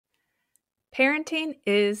Parenting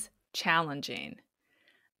is challenging.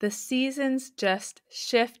 The seasons just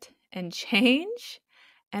shift and change,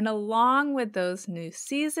 and along with those new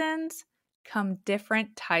seasons come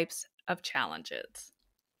different types of challenges.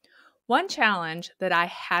 One challenge that I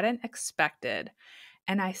hadn't expected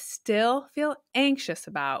and I still feel anxious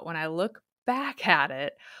about when I look back at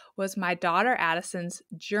it was my daughter Addison's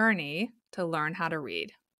journey to learn how to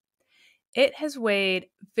read. It has weighed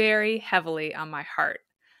very heavily on my heart.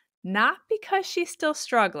 Not because she's still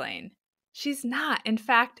struggling. She's not. In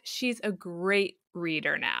fact, she's a great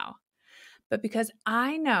reader now. But because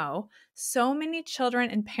I know so many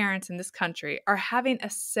children and parents in this country are having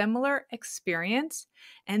a similar experience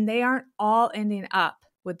and they aren't all ending up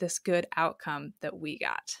with this good outcome that we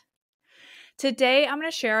got. Today, I'm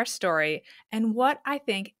going to share our story and what I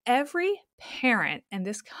think every parent in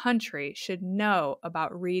this country should know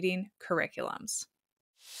about reading curriculums.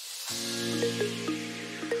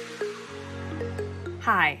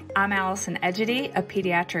 Hi, I'm Allison Egidi, a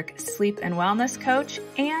pediatric sleep and wellness coach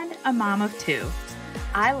and a mom of two.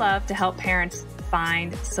 I love to help parents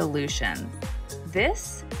find solutions.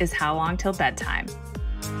 This is How Long Till Bedtime.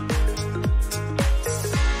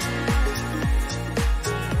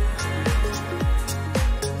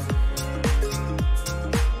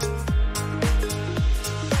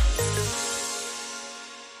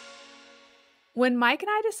 When Mike and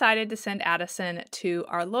I decided to send Addison to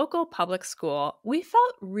our local public school, we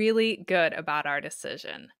felt really good about our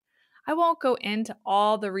decision. I won't go into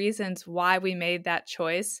all the reasons why we made that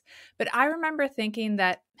choice, but I remember thinking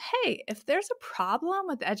that, hey, if there's a problem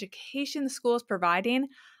with the education the school is providing,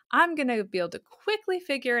 I'm going to be able to quickly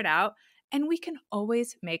figure it out, and we can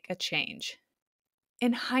always make a change.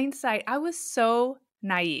 In hindsight, I was so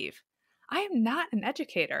naive. I am not an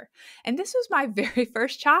educator, and this was my very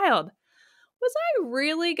first child. Was I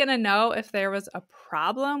really going to know if there was a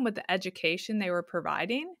problem with the education they were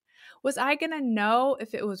providing? Was I going to know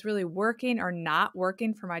if it was really working or not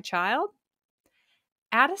working for my child?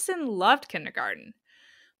 Addison loved kindergarten.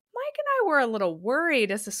 Mike and I were a little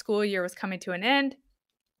worried as the school year was coming to an end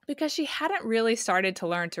because she hadn't really started to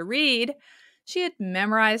learn to read. She had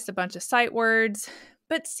memorized a bunch of sight words,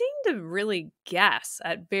 but seemed to really guess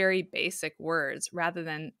at very basic words rather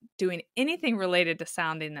than doing anything related to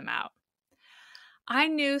sounding them out. I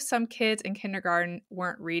knew some kids in kindergarten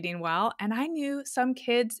weren't reading well, and I knew some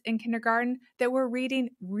kids in kindergarten that were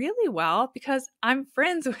reading really well because I'm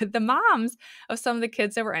friends with the moms of some of the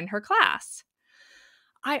kids that were in her class.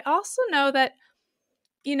 I also know that,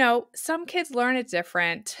 some kids learn at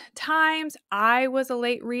different times. I was a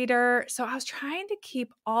late reader, so I was trying to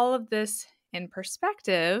keep all of this in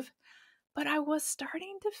perspective, but I was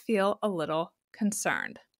starting to feel a little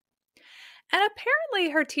concerned. And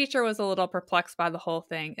apparently her teacher was a little perplexed by the whole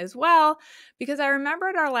thing as well, because I remember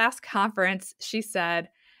at our last conference, she said,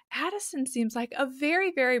 Addison seems like a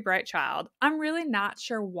very, very bright child. I'm really not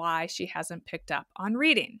sure why she hasn't picked up on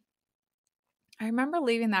reading. I remember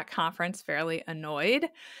leaving that conference fairly annoyed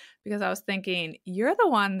because I was thinking, you're the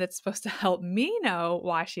one that's supposed to help me know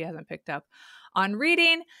why she hasn't picked up on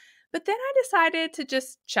reading. But then I decided to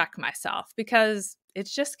just check myself because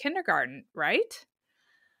it's just kindergarten, right?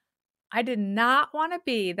 I did not want to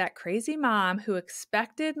be that crazy mom who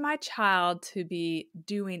expected my child to be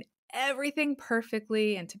doing everything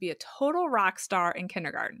perfectly and to be a total rock star in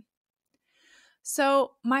kindergarten.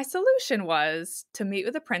 So my solution was to meet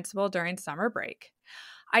with the principal during summer break.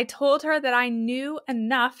 I told her that I knew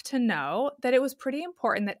enough to know that it was pretty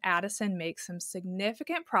important that Addison make some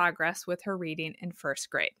significant progress with her reading in first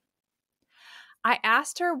grade. I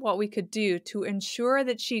asked her what we could do to ensure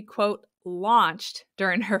that she, quote, launched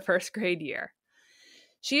during her first grade year.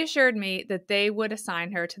 She assured me that they would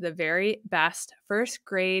assign her to the very best first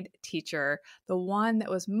grade teacher, the one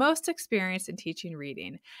that was most experienced in teaching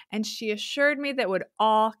reading, and she assured me that it would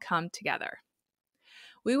all come together.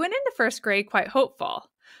 We went into first grade quite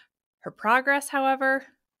hopeful. Her progress, however,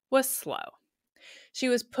 was slow. She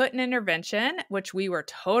was put in intervention, which we were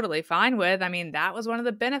totally fine with. I mean, that was one of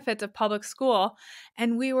the benefits of public school,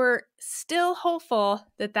 and we were still hopeful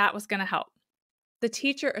that that was going to help. The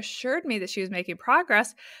teacher assured me that she was making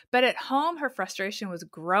progress, but at home, her frustration was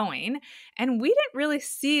growing, and we didn't really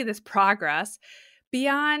see this progress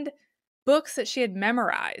beyond books that she had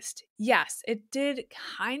memorized. Yes, it did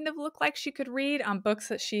kind of look like she could read on books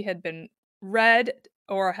that she had been read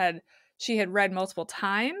or she had read multiple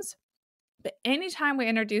times. But anytime we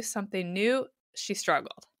introduced something new, she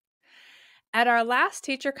struggled. At our last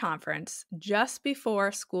teacher conference, just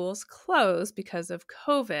before schools closed because of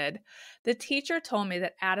COVID, the teacher told me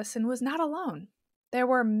that Addison was not alone. There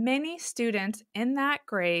were many students in that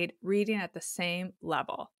grade reading at the same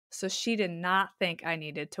level. so she did not think I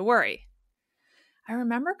needed to worry. I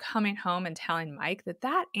remember coming home and telling Mike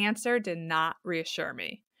that answer did not reassure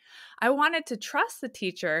me. I wanted to trust the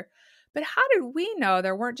teacher, but how did we know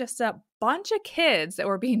there weren't just a bunch of kids that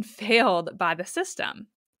were being failed by the system?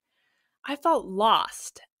 I felt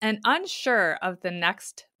lost and unsure of the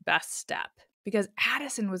next best step because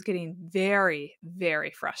Addison was getting very,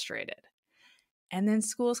 very frustrated. And then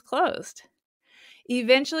schools closed.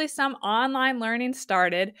 Eventually, some online learning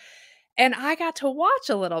started, and I got to watch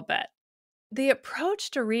a little bit. The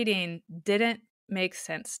approach to reading didn't make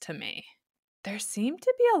sense to me. There seemed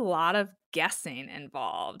to be a lot of guessing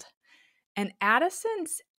involved, and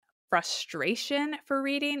Addison's frustration for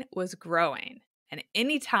reading was growing. And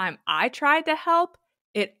anytime I tried to help,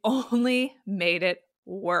 it only made it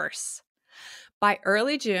worse. By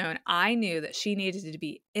early June, I knew that she needed to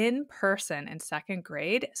be in person in second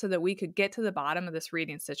grade so that we could get to the bottom of this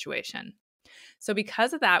reading situation. So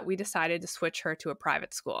because of that, we decided to switch her to a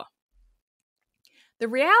private school. The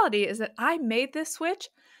reality is that I made this switch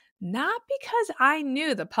not because I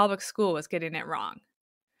knew the public school was getting it wrong.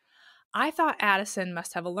 I thought Addison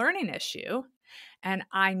must have a learning issue, and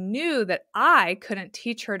I knew that I couldn't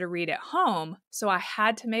teach her to read at home, so I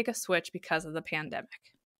had to make a switch because of the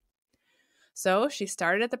pandemic. So she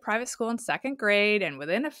started at the private school in second grade, and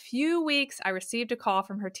within a few weeks, I received a call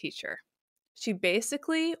from her teacher. She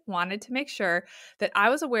basically wanted to make sure that I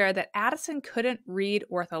was aware that Addison couldn't read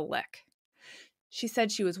worth a lick. She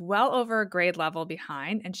said she was well over a grade level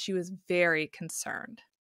behind, and she was very concerned.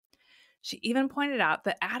 She even pointed out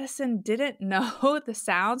that Addison didn't know the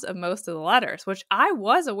sounds of most of the letters, which I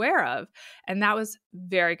was aware of, and that was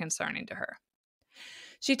very concerning to her.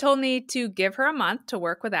 She told me to give her a month to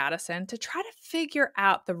work with Addison to try to figure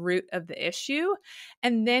out the root of the issue,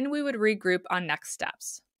 and then we would regroup on next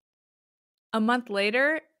steps. A month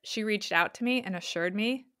later, she reached out to me and assured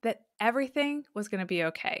me that everything was going to be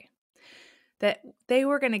okay, that they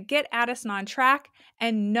were going to get Addison on track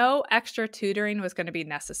and no extra tutoring was going to be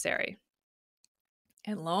necessary.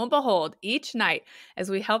 And lo and behold, each night as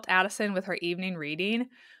we helped Addison with her evening reading,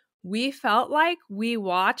 we felt like we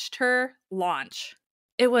watched her launch.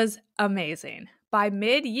 It was amazing. By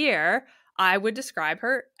mid-year, I would describe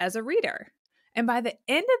her as a reader. And by the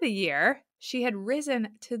end of the year, she had risen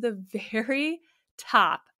to the very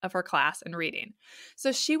top of her class in reading.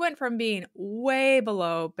 So she went from being way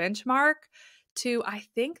below benchmark to, I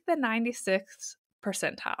think, the 96th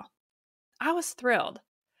percentile. I was thrilled.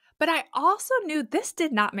 But I also knew this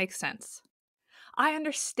did not make sense. I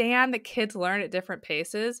understand that kids learn at different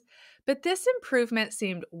paces, but this improvement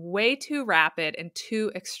seemed way too rapid and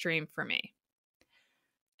too extreme for me.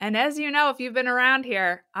 And as you know, if you've been around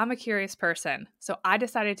here, I'm a curious person, so I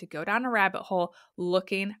decided to go down a rabbit hole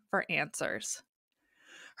looking for answers.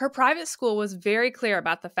 Her private school was very clear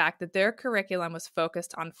about the fact that their curriculum was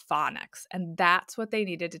focused on phonics, and that's what they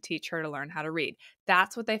needed to teach her to learn how to read.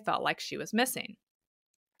 That's what they felt like she was missing.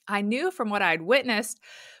 I knew from what I had witnessed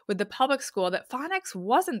with the public school that phonics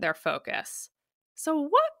wasn't their focus. So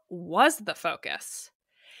what was the focus?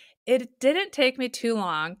 It didn't take me too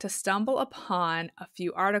long to stumble upon a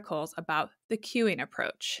few articles about the cueing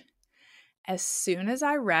approach. As soon as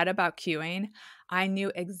I read about cueing, I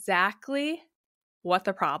knew exactly what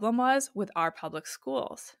the problem was with our public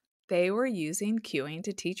schools. They were using cueing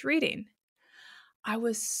to teach reading. I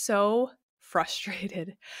was so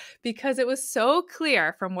frustrated because it was so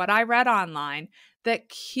clear from what I read online that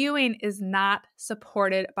cueing is not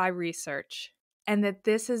supported by research and that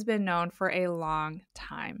this has been known for a long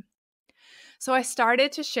time. So I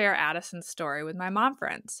started to share Addison's story with my mom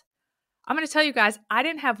friends. I'm going to tell you guys, I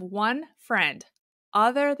didn't have one friend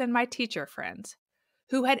other than my teacher friends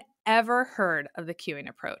who had ever heard of the cueing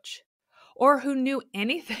approach, or who knew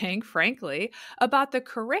anything, frankly, about the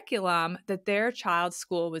curriculum that their child's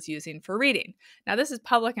school was using for reading. Now, this is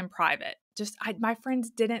public and private. My friends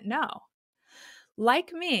didn't know.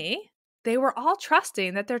 Like me, they were all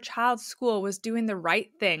trusting that their child's school was doing the right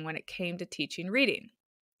thing when it came to teaching reading.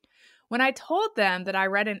 When I told them that I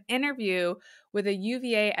read an interview with a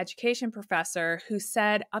UVA education professor who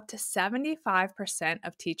said up to 75%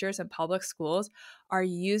 of teachers in public schools are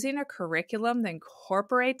using a curriculum that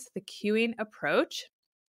incorporates the cueing approach,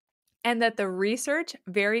 and that the research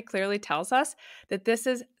very clearly tells us that this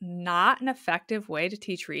is not an effective way to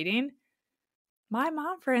teach reading, my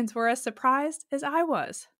mom friends were as surprised as I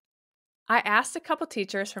was. I asked a couple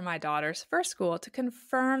teachers from my daughter's first school to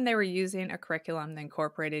confirm they were using a curriculum that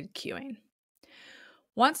incorporated cueing.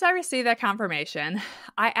 Once I received that confirmation,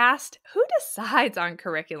 I asked who decides on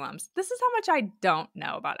curriculums. This is how much I don't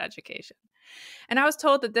know about education. And I was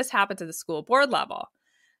told that this happens at the school board level.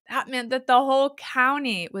 That meant that the whole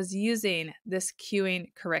county was using this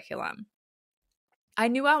cueing curriculum. I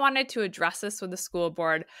knew I wanted to address this with the school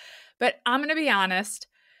board, but I'm going to be honest,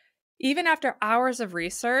 even after hours of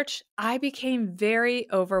research, I became very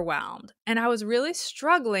overwhelmed and I was really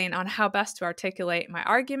struggling on how best to articulate my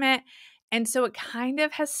argument. And so it kind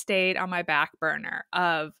of has stayed on my back burner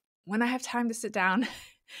of when I have time to sit down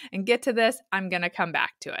and get to this, I'm going to come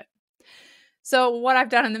back to it. So what I've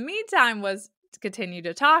done in the meantime was to continue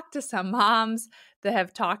to talk to some moms that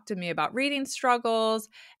have talked to me about reading struggles,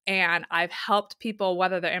 and I've helped people,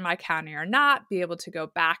 whether they're in my county or not, be able to go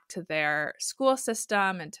back to their school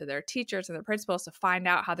system and to their teachers and their principals to find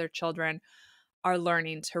out how their children are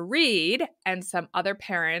learning to read. And some other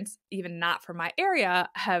parents, even not from my area,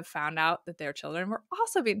 have found out that their children were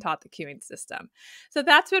also being taught the cueing system. So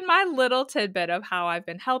that's been my little tidbit of how I've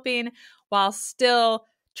been helping while still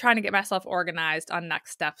trying to get myself organized on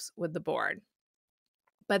next steps with the board.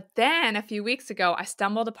 But then a few weeks ago, I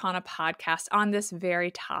stumbled upon a podcast on this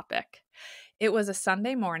very topic. It was a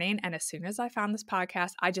Sunday morning, and as soon as I found this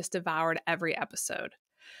podcast, I just devoured every episode.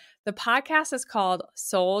 The podcast is called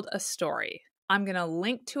Sold a Story. I'm going to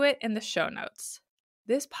link to it in the show notes.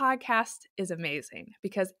 This podcast is amazing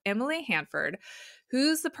because Emily Hanford,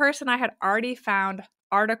 who's the person I had already found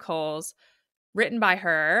articles written by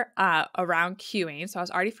her around cueing, so I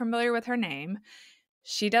was already familiar with her name.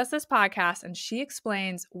 She does this podcast and she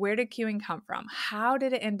explains, where did cueing come from? How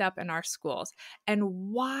did it end up in our schools?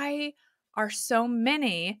 And why are so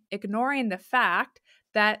many ignoring the fact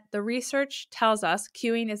that the research tells us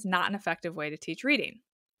cueing is not an effective way to teach reading?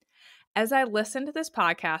 As I listened to this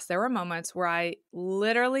podcast, there were moments where I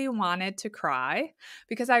literally wanted to cry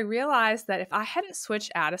because I realized that if I hadn't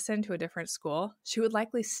switched Addison to a different school, she would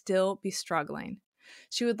likely still be struggling.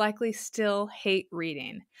 She would likely still hate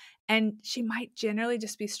reading. And she might generally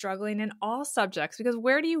just be struggling in all subjects because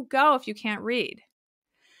where do you go if you can't read?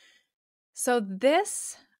 So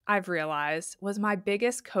this, I've realized, was my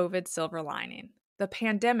biggest COVID silver lining. The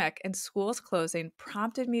pandemic and schools closing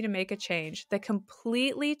prompted me to make a change that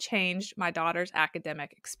completely changed my daughter's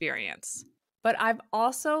academic experience. But I've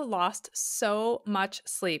also lost so much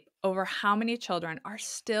sleep over how many children are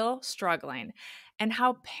still struggling and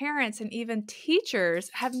how parents and even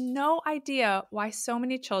teachers have no idea why so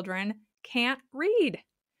many children can't read.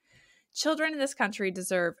 Children in this country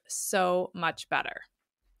deserve so much better.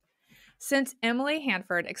 Since Emily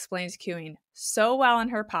Hanford explains cueing so well in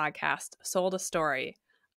her podcast, Sold a Story,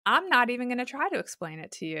 I'm not even going to try to explain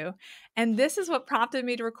it to you. And this is what prompted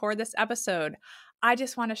me to record this episode. I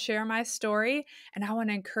just want to share my story, and I want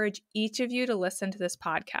to encourage each of you to listen to this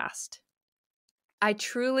podcast. I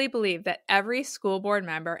truly believe that every school board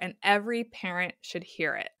member and every parent should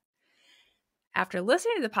hear it. After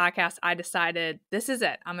listening to the podcast, I decided this is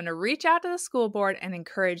it. I'm going to reach out to the school board and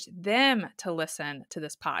encourage them to listen to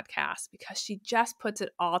this podcast because she just puts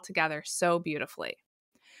it all together so beautifully.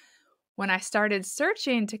 When I started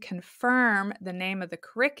searching to confirm the name of the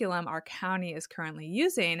curriculum our county is currently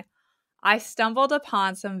using, I stumbled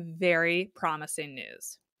upon some very promising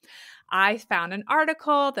news. I found an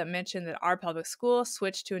article that mentioned that our public school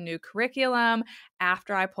switched to a new curriculum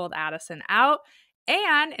after I pulled Addison out.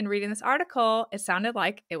 And in reading this article, it sounded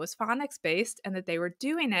like it was phonics-based and that they were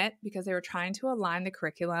doing it because they were trying to align the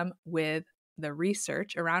curriculum with the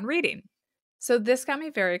research around reading. So this got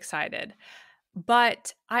me very excited.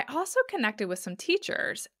 But I also connected with some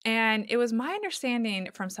teachers, and it was my understanding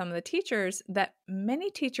from some of the teachers that many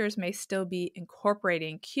teachers may still be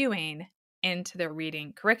incorporating cueing into their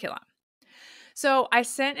reading curriculum. So I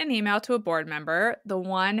sent an email to a board member, the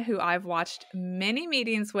one who I've watched many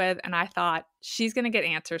meetings with, and I thought she's going to get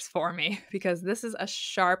answers for me because this is a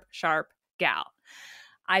sharp, sharp gal.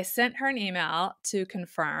 I sent her an email to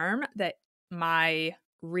confirm that my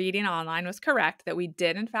reading online was correct, that we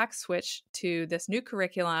did in fact switch to this new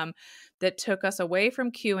curriculum that took us away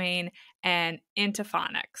from cueing and into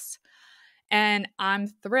phonics. And I'm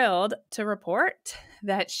thrilled to report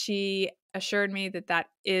that she assured me that that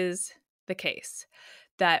is the case,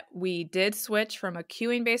 that we did switch from a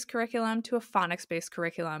cueing-based curriculum to a phonics-based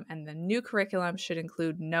curriculum, and the new curriculum should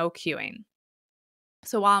include no cueing.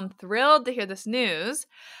 So while I'm thrilled to hear this news,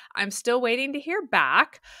 I'm still waiting to hear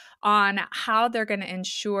back on how they're going to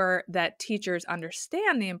ensure that teachers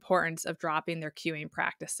understand the importance of dropping their cueing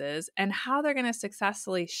practices and how they're going to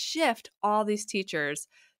successfully shift all these teachers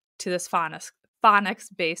to this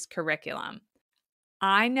phonics-based curriculum.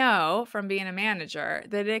 I know from being a manager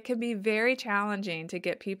that it can be very challenging to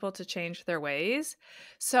get people to change their ways.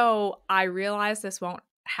 So I realize this won't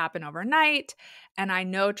happen overnight, and I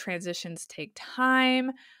know transitions take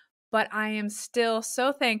time, But I am still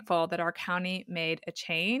so thankful that our county made a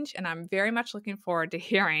change, and I'm very much looking forward to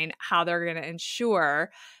hearing how they're going to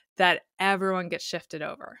ensure that everyone gets shifted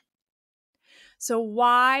over. So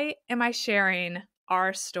why am I sharing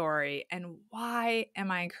our story, and why am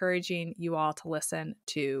I encouraging you all to listen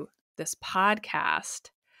to this podcast?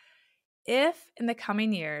 If in the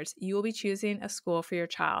coming years you will be choosing a school for your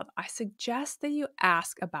child, I suggest that you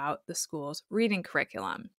ask about the school's reading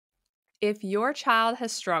curriculum. If your child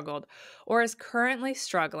has struggled or is currently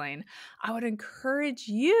struggling, I would encourage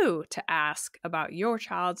you to ask about your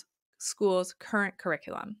child's school's current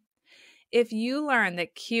curriculum. If you learn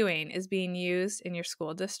that cueing is being used in your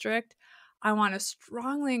school district, I want to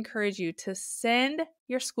strongly encourage you to send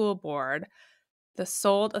your school board the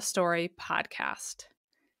Sold a Story podcast.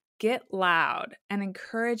 Get loud and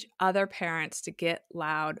encourage other parents to get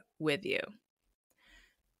loud with you.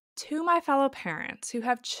 To my fellow parents who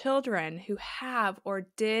have children who have or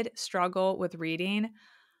did struggle with reading,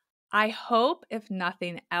 I hope, if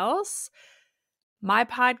nothing else, my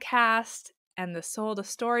podcast and the Sold a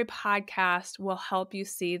Story podcast will help you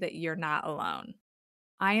see that you're not alone.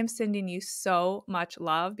 I am sending you so much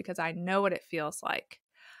love because I know what it feels like.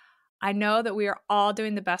 I know that we are all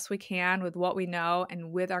doing the best we can with what we know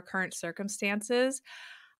and with our current circumstances.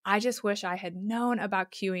 I just wish I had known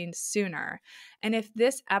about cueing sooner. And if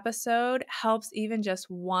this episode helps even just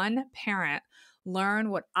one parent learn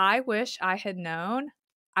what I wish I had known,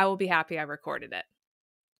 I will be happy I recorded it.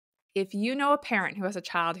 If you know a parent who has a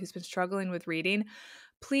child who's been struggling with reading,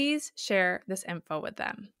 please share this info with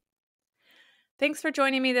them. Thanks for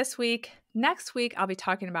joining me this week. Next week, I'll be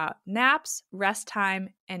talking about naps, rest time,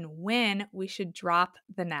 and when we should drop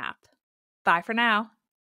the nap. Bye for now.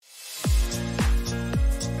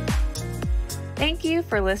 Thank you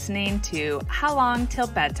for listening to How Long Till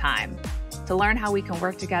Bedtime. To learn how we can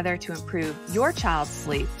work together to improve your child's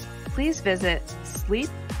sleep, pleep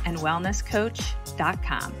and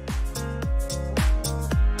wellnesscoach.com.